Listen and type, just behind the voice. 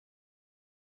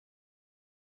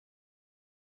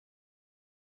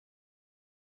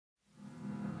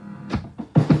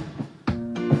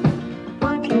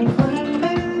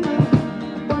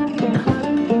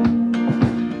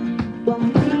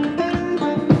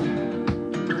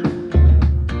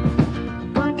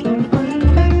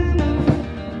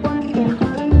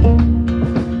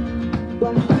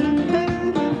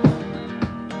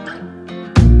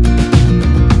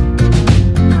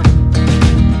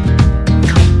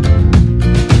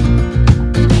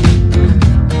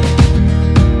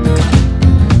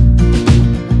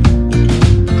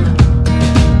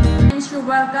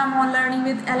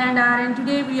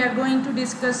to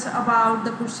discuss about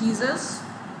the procedures,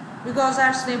 because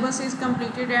our syllabus is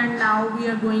completed and now we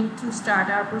are going to start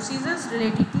our procedures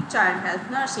related to child health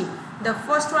nursing. The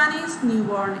first one is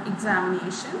newborn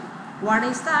examination. What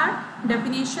is that?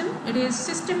 Definition: it is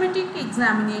systematic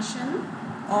examination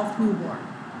of newborn.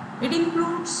 It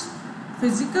includes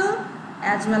physical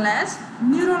as well as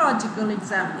neurological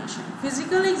examination.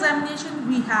 Physical examination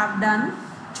we have done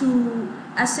to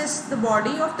assess the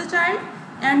body of the child,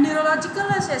 and neurological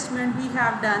assessment we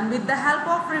have done with the help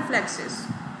of reflexes.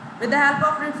 With the help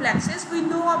of reflexes, we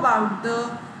know about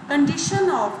the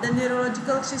condition of the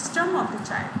neurological system of the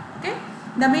child. Okay.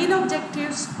 The main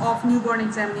objectives of newborn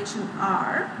examination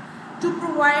are to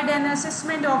provide an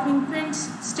assessment of infant's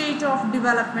state of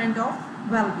development of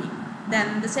well-being.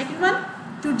 Then the second one,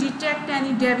 to detect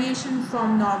any deviation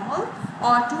from normal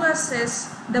or to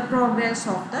assess the progress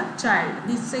of the child.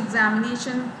 This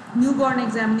examination, newborn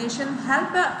examination,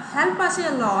 help us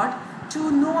a lot to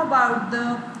know about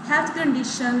the health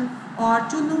condition or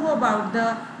to know about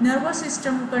the nervous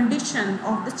system condition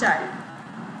of the child.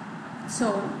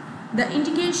 So the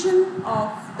indication of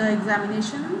the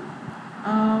examination,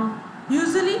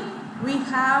 usually we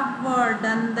have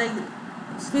done the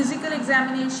physical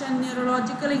examination,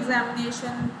 neurological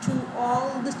examination to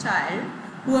all the child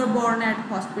who are born at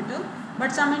hospital,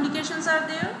 but some indications are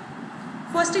there.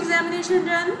 First examination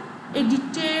done, a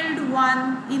detailed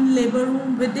one in labor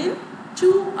room within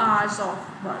 2 hours of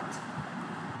birth.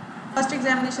 First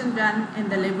examination done in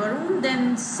the labor room,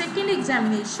 then second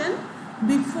examination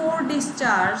before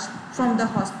discharge from the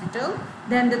hospital,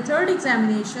 then the third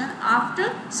examination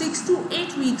after 6 to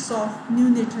 8 weeks of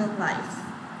neonatal life.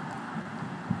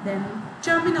 Then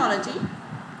terminology: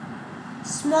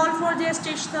 small for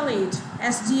gestational age,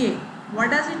 SGA. What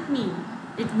does it mean?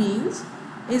 It means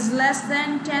is less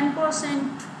than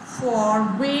 10%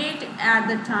 for weight at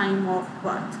the time of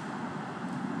birth.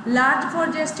 Large for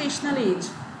gestational age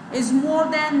is more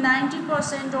than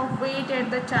 90% of weight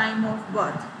at the time of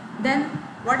birth. Then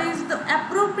what is the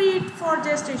appropriate for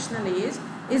gestational age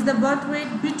is the birth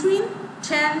weight between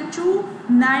 10 to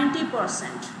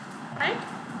 90%, right?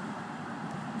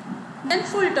 Then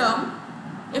full term,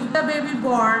 if the baby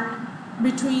born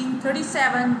between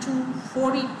 37 to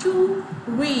 42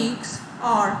 weeks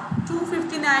or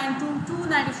 259 to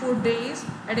 294 days,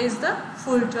 it is the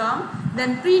full term.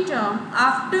 Then preterm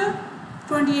after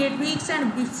 28 weeks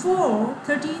and before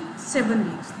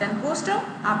 37 weeks. Then postterm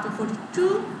after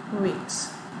 42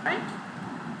 weeks, right?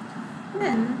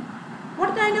 Then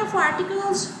what kind of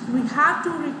articles we have to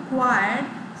require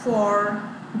for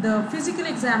the physical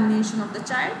examination of the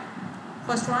child?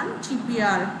 First one,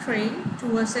 TPR tray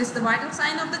to assess the vital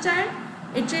sign of the child.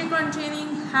 A tray containing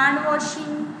hand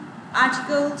washing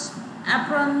articles,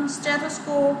 apron,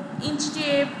 stethoscope, inch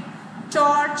tape,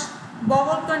 torch,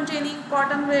 bowel containing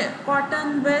cotton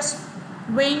wisp,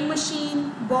 weighing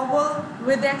machine, bowel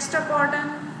with extra cotton,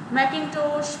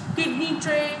 Macintosh, kidney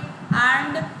tray,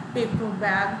 and paper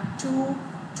bag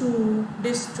to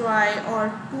destroy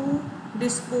or to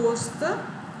dispose the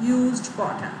used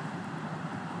cotton.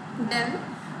 Then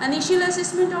initial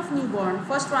assessment of newborn.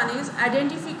 First one is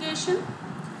identification.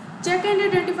 Check and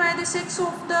identify the sex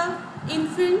of the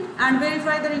infant and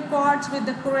verify the records with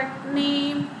the correct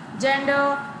name,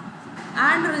 gender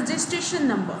and registration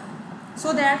number,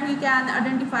 so that we can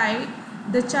identify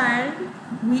the child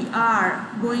we are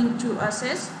going to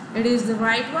assess, it is the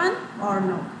right one or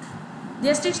not.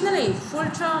 Gestational age, full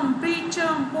term,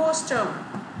 preterm, post-term.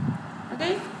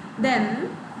 Okay.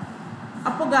 Then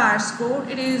Apgar score,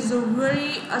 it is a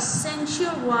very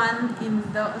essential one in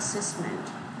the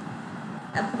assessment.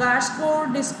 Apgar score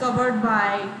discovered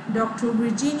by Dr.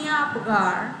 Virginia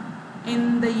Apgar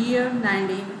in the year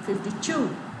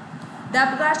 1952. The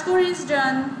Apgar score is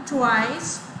done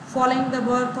twice following the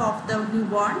birth of the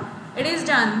newborn. It is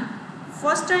done,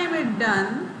 first time it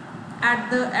done at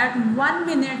 1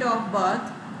 minute of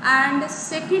birth, and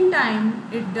second time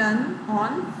it done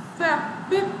on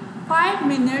 5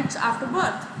 minutes after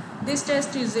birth. This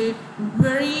test is a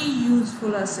very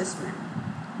useful assessment.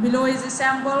 Below is a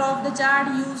sample of the chart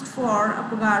used for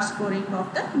Apgar scoring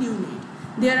of the neonate.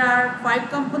 There are 5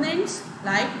 components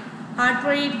like heart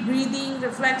rate, breathing,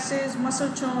 reflexes,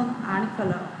 muscle tone and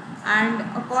color. And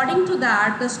according to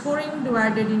that, the scoring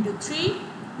divided into 3,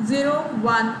 0,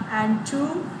 1 and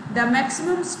 2. The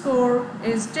maximum score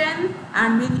is 10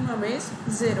 and minimum is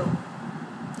 0.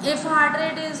 If heart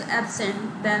rate is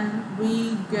absent, then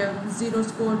we give 0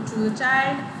 score to the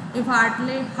child. If heart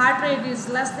rate is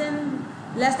less than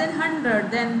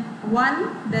 100, then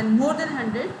 1, then more than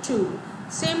 100, 2.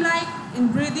 Same like in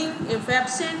breathing, if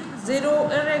absent, 0,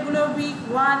 irregular, weak,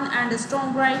 1 and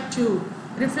strong right, 2.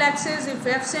 reflexes if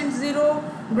absent 0,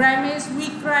 grimace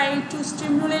weak cry to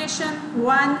stimulation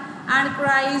 1, and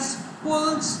cries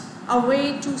pulls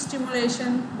away to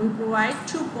stimulation, we provide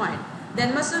 2 points.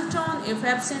 Then muscle tone if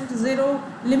absent 0,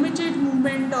 limited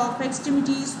movement of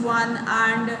extremities 1,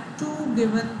 and 2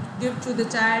 give to the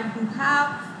child who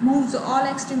have moves all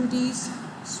extremities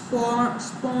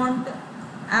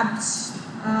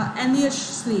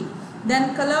spontaneously.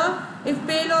 Then color if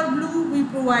pale or blue, we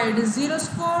provide 0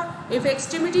 score. If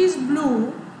extremity is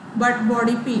blue but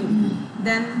body pink,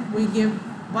 then we give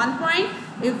 1 point.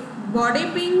 If body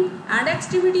pink and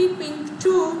extremity pink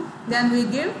too, then we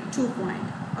give 2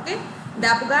 points. Okay, the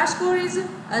Apgar score is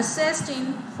assessed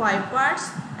in 5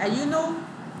 parts, as you know,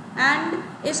 and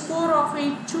a score of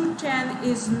 8 to 10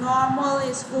 is normal,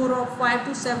 a score of 5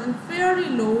 to 7 fairly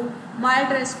low, mild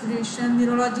respiration,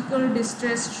 neurological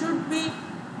distress should be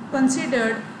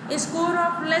considered. A score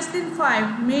of less than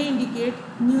 5 may indicate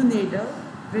neonatal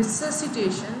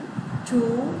resuscitation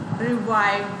to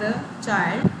revive the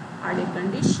child cardiac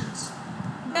conditions.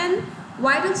 Then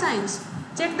vital signs.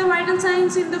 Check the vital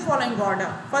signs in the following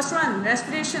order. First one,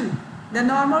 respiration. The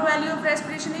normal value of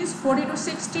respiration is 40 to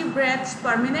 60 breaths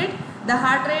per minute. The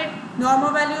heart rate,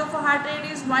 normal value of a heart rate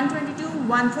is 120 to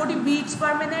 140 beats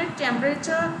per minute.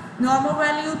 Temperature, normal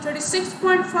value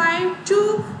 36.5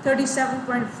 to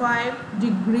 37.5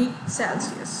 degree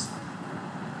Celsius.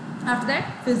 After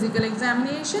that, physical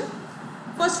examination.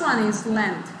 First one is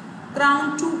length.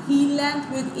 Crown to heel length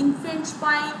with infant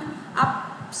spine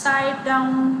upside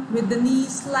down with the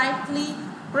knees slightly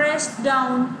pressed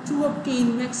down to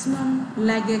obtain maximum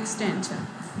leg extension.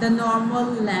 The normal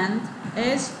length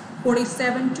is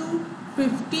 47 to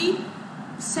 50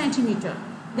 centimeter.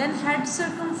 Then head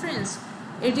circumference.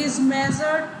 It is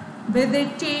measured with a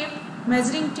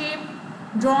measuring tape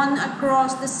drawn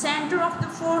across the center of the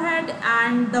forehead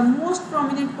and the most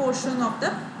prominent portion of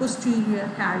the posterior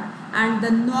head. And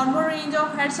the normal range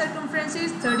of head circumference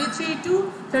is 33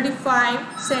 to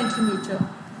 35 centimeter.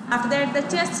 After that, the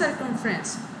chest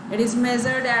circumference. It is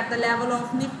measured at the level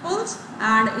of nipples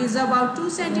and is about 2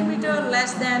 centimeter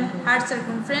less than head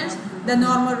circumference. The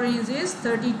normal range is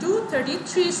 30 to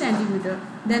 33 centimeter.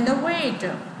 Then the weight.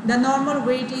 The normal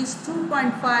weight is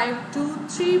 2.5 to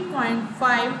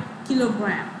 3.5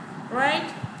 kilogram. Right?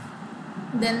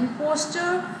 Then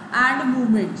posture and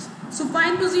movements.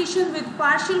 Supine position with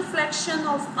partial flexion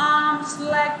of arms,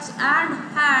 legs and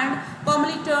hand,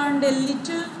 firmly turned a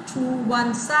little to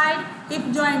one side.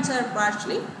 Hip joints are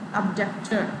partially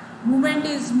abducted. Movement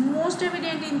is most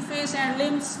evident in face and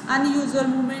limbs. Unusual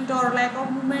movement or lack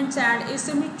of movements and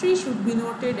asymmetry should be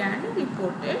noted and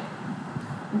reported.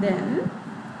 Then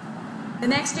the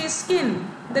next is skin.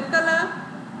 The color.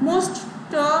 Most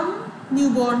term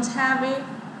newborns have a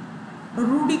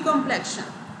ruddy complexion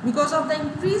because of the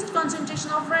increased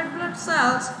concentration of red blood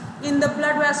cells in the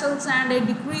blood vessels and a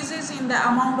decreases in the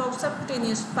amount of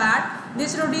subcutaneous fat.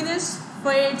 This ruddiness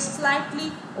fades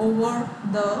slightly over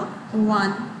the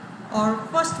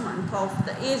first month of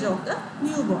the age of the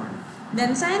newborn.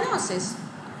 Then cyanosis.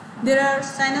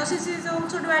 Cyanosis is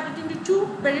also divided into two,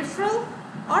 peripheral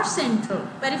or central.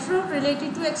 Peripheral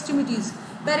related to extremities.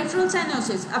 Peripheral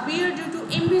cyanosis appear due to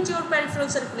immature peripheral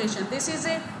circulation. This is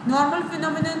a normal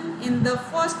phenomenon in the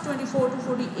first 24 to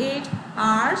 48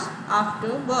 hours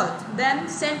after birth. Then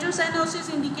central cyanosis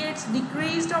indicates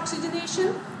decreased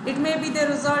oxygenation. It may be the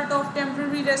result of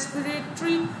temporary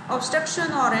respiratory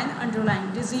obstruction or an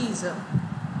underlying disease.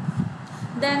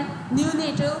 Then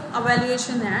neonatal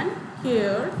evaluation and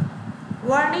care.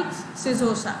 Vernix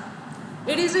sissosa.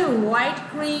 It is a white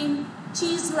cream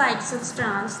cheese-like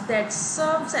substance that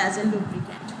serves as a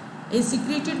lubricant, is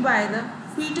secreted by the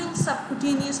fetal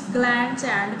subcutaneous glands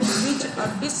and which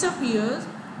disappears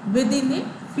within a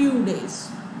few days.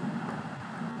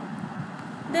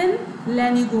 Then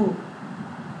lanigo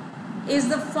is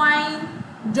the fine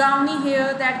downy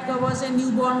hair that covers a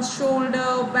newborn's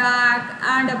shoulder, back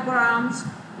and upper arms.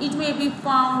 It may be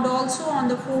found also on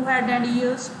the forehead and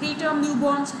ears. Preterm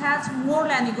newborns has more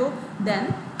lanigo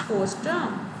than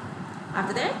post-term.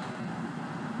 After that,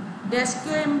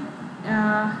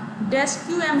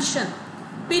 desquamation.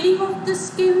 Peeling of the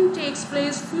skin takes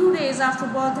place few days after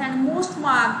birth and most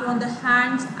marked on the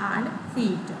hands and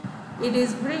feet. It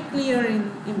is very clear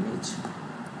in image.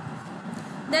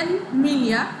 Then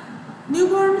milia.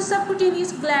 Newborn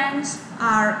subcutaneous glands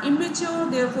are immature,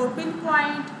 therefore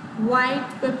pinpoint white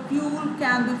papule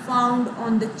can be found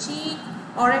on the cheek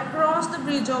or across the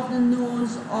bridge of the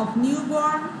nose of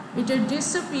newborn. It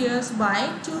disappears by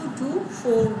 2 to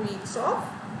 4 weeks of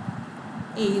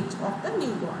age of the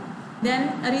newborn.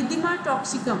 Then erythema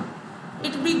toxicum.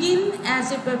 It begins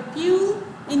as a papule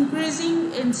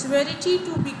increasing in severity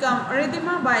to become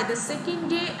erythema by the second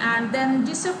day and then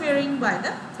disappearing by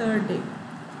the third day.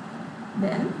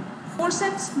 Then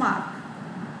forceps mark.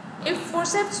 If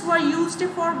forceps were used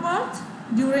for birth,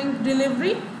 during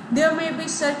delivery, there may be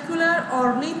circular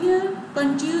or linear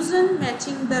contusion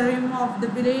matching the rim of the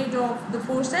blade of the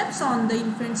forceps on the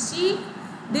infant's cheek.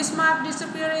 This mark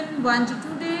disappears in 1 to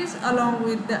 2 days along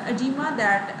with the edema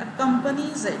that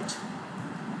accompanies it.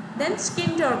 Then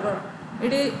skin turgor.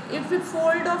 If a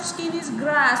fold of skin is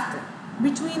grasped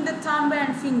between the thumb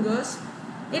and fingers,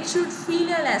 it should feel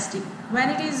elastic. When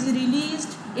it is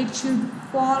released, it should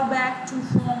fall back to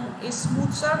form a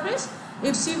smooth surface.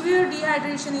 If severe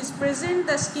dehydration is present,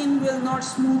 the skin will not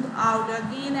smooth out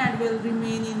again and will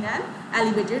remain in an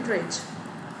elevated ridge.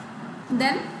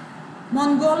 Then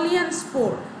Mongolian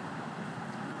sport.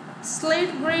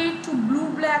 Slate gray to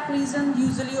blue-black lesion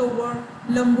usually over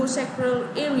lumbosacral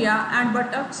area and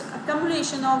buttocks,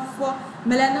 accumulation of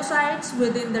melanocytes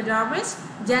within the dermis,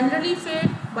 generally fade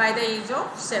by the age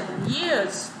of 7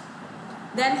 years.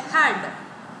 Then head.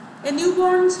 A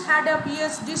newborn's head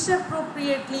appears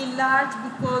disappropriately large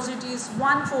because it is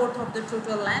 1/4 of the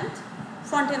total length.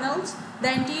 Fontanelles. The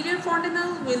anterior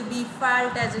fontanelle will be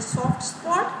felt as a soft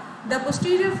spot. The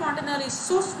posterior fontanelle is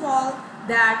so small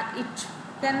that it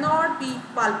cannot be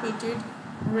palpated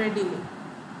readily.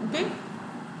 Okay.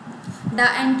 The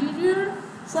anterior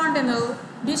fontanelle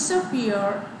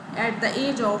disappear at the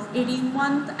age of 18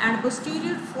 months and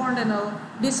posterior fontanelle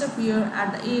disappear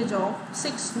at the age of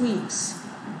 6 weeks.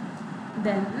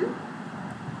 Then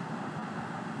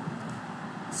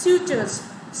sutures.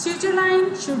 Suture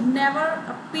line should never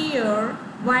appear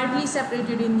widely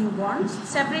separated in newborns.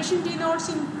 Separation denotes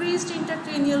increased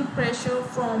intracranial pressure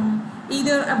from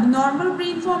either abnormal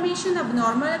brain formation,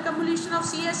 abnormal accumulation of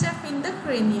CSF in the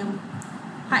cranium.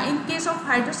 In case of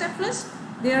hydrocephalus,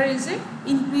 there is a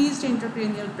increased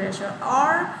intracranial pressure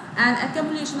or an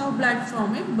accumulation of blood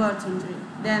from a birth injury.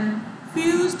 Then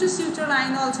fused suture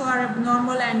line also are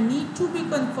abnormal and need to be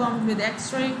confirmed with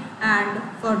X-ray and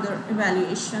further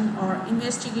evaluation or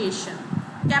investigation.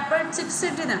 Caput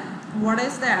succedinum. What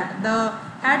is that? The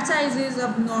head size is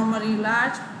abnormally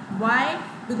large. Why?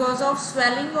 Because of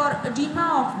swelling or edema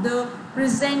of the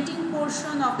presenting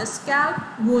portion of the scalp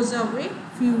goes away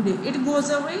few days. It goes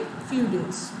away few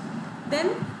days. Then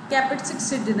caput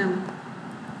succedinum.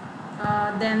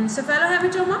 Then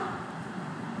cephalohematoma.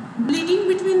 Bleeding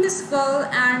between the skull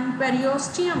and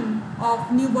periosteum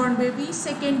of newborn baby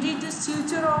secondary to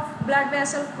suture of blood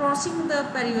vessel crossing the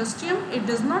periosteum. It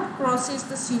does not crosses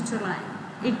the suture line.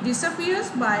 It disappears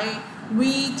by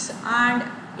weeks and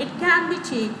it can be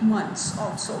take months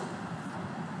also.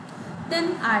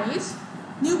 Then eyes.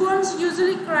 Newborns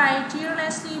usually cry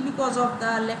tearlessly because of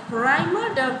the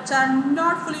lacrimal ducts are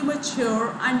not fully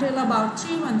mature until about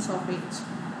 3 months of age.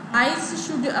 Eyes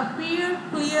should appear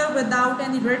clear without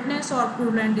any redness or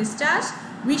purulent discharge.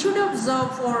 We should observe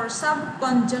for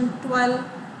subconjunctival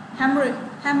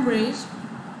hemorrhage,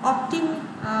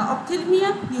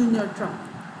 ophthalmia neonatal.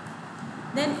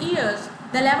 Then ears.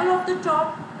 The level of the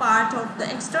top part of the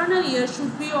external ear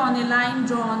should be on a line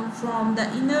drawn from the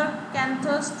inner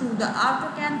canthus to the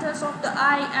outer canthus of the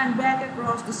eye and back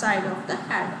across the side of the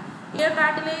head. Ear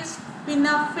cartilage,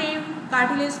 pinna frame,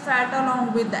 cartilage fat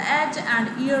along with the edge and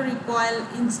ear recoil,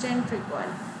 instant recoil.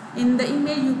 In the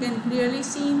image you can clearly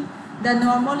see the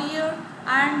normal ear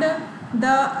and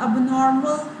the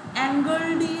abnormal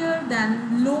angled ear,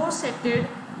 then low setted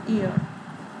ear.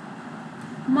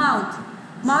 Mouth.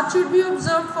 Mouth should be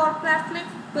observed for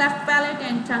cleft palate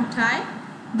and tongue tie.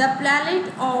 The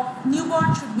palate of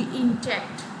newborn should be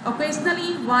intact.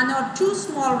 Occasionally 1 or 2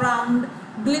 small round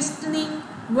glistening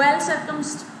well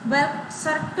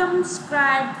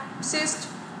circumscribed cysts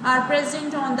are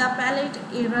present on the palate,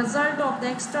 a result of the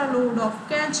extra load of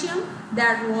calcium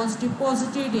that was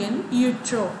deposited in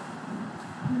utero.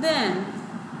 Then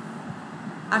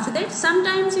after that,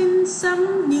 sometimes in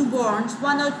some newborns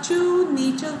 1 or 2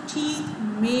 natal teeth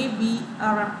may be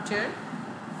erupted.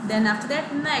 Then after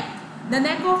that, neck. The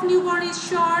neck of newborn is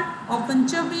short, often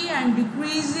chubby and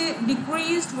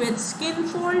decreased with skin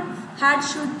fold. Head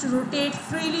should rotate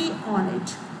freely on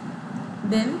it.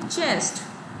 Then chest.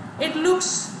 It looks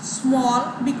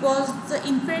small because the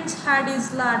infant's head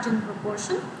is large in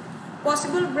proportion.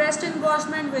 Possible breast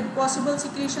engorgement with possible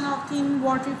secretion of thin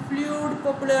watery fluid,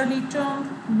 popularly termed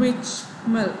witch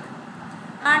milk.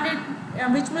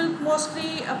 And witch milk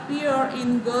mostly appear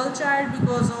in girl child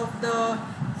because of the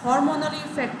hormonal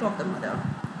effect of the mother.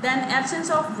 Then absence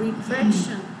of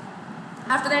retraction.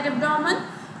 After that, abdomen.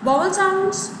 Bowel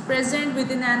sounds present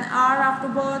within an hour after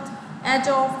birth. Edge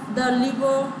of the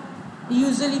liver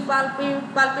usually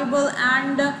palpable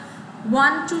and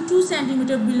 1 to 2 cm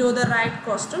below the right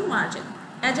costal margin.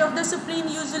 Edge of the spleen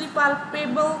usually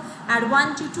palpable at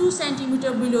 1 to 2 cm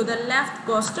below the left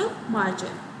costal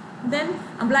margin. Then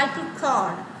umbilical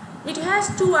cord. It has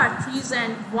 2 arteries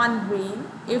and 1 vein.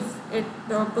 If it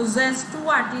possesses 2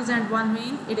 arteries and 1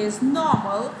 vein, it is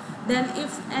normal. Then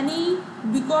if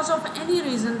because of any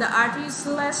reason the artery is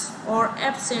less or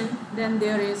absent, then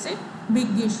there is a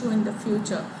big issue in the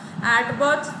future. At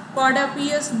birth, cord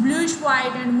appears bluish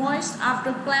white and moist.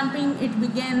 After clamping, it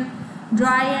begins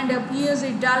dry and appears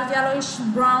a dull yellowish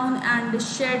brown and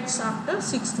sheds after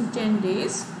 6 to 10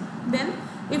 days. Then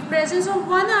if presence of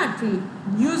 1 artery,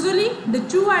 usually the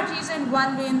 2 arteries and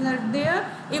 1 vein are there.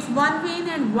 If 1 vein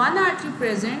and 1 artery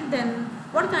present, then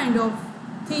what kind of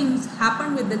things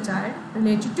happen with the child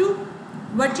related to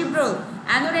vertebral,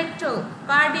 anorectal,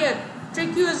 cardiac,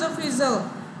 tracheoesophageal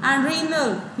and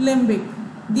renal, limbic.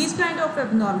 These kind of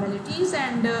abnormalities,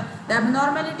 and the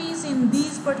abnormalities in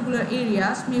these particular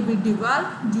areas may be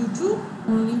developed due to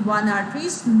only 1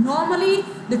 arteries. Normally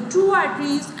the 2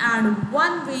 arteries and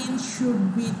 1 vein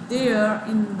should be there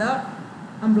in the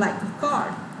umbilical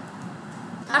cord.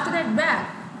 After that,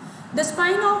 back. The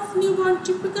spine of newborn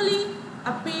typically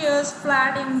appears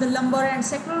flat in the lumbar and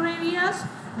sacral areas.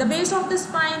 The base of the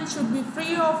spine should be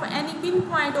free of any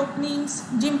pinpoint openings,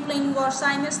 dimpling or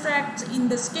sinus tracts in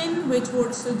the skin, which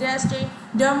would suggest a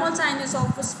dermal sinus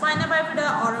of spina bifida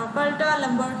or occulta,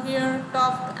 lumbar hair,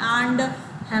 tuft and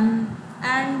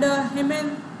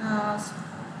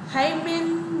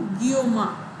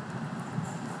hemangioma.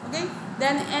 Okay.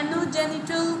 Then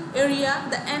anogenital area.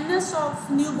 The anus of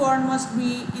newborn must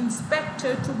be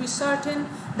inspected to be certain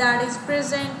that is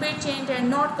present, patent and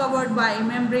not covered by a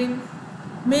membrane.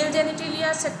 Male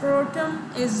genitalia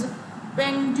scrotum is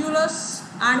pendulous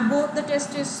and both the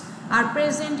testes are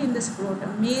present in the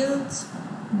scrotum. Males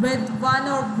with 1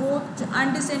 or both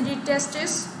undescended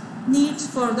testes needs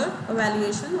further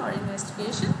evaluation or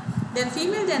investigation. Then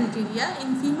female genitalia.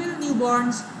 In female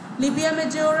newborns, labia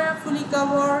majora fully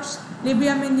covers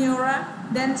labia minora.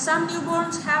 Then some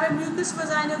newborns have a mucous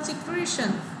vaginal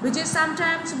secretion which is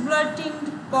sometimes blood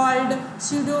tinged, called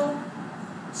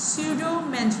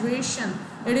pseudo-menstruation.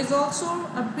 It is also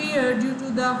appear due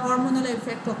to the hormonal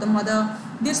effect of the mother.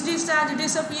 This discharge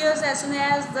disappears as soon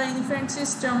as the infant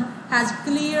system has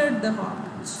cleared the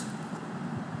hormones.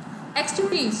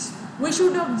 Extremities. We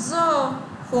should observe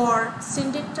for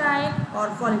syndactyle or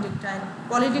polydactyl.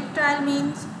 Polydactyl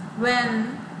means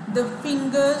when the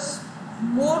fingers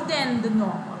more than the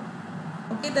normal.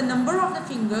 Okay, the number of the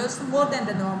fingers more than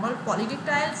the normal.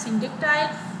 Polydactyl,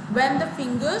 syndactyle, when the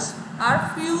fingers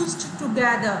are fused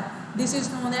together. This is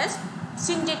known as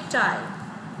syndactyle.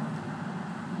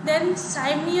 Then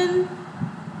Simeon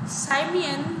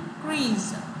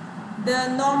crease. The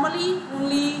normally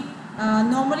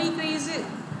crease,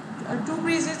 2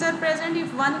 creases are present.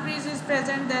 If 1 crease is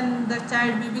present, then the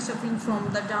child may be suffering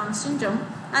from the Down syndrome.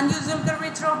 Unusual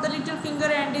curvature of the little finger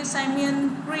and a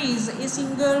Simeon crease, a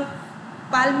single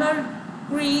palmar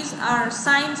crease are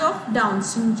signs of Down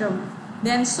syndrome.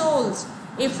 Then soles.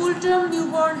 A full-term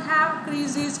newborn have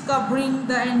creases covering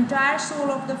the entire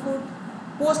sole of the foot.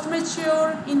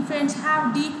 Post-mature infants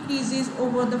have deep creases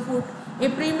over the foot. A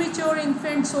premature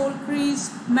infant sole crease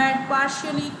might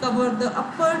partially cover the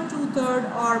upper 2/3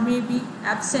 or may be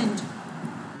absent.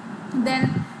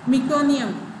 Then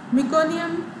meconium.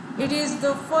 Meconium, it is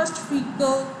the first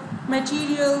fecal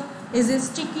material, is a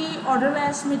sticky,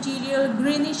 odorless material,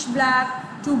 greenish black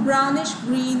to brownish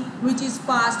green, which is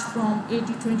passed from 8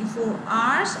 to 24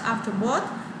 hours after birth.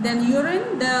 Then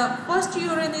urine. The first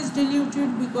urine is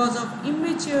diluted because of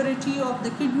immaturity of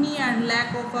the kidney and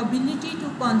lack of ability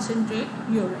to concentrate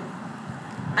urine.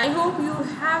 I hope you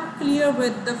have clear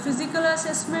with the physical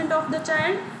assessment of the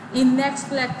child. In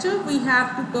next lecture, we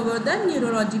have to cover the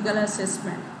neurological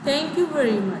assessment. Thank you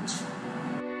very much.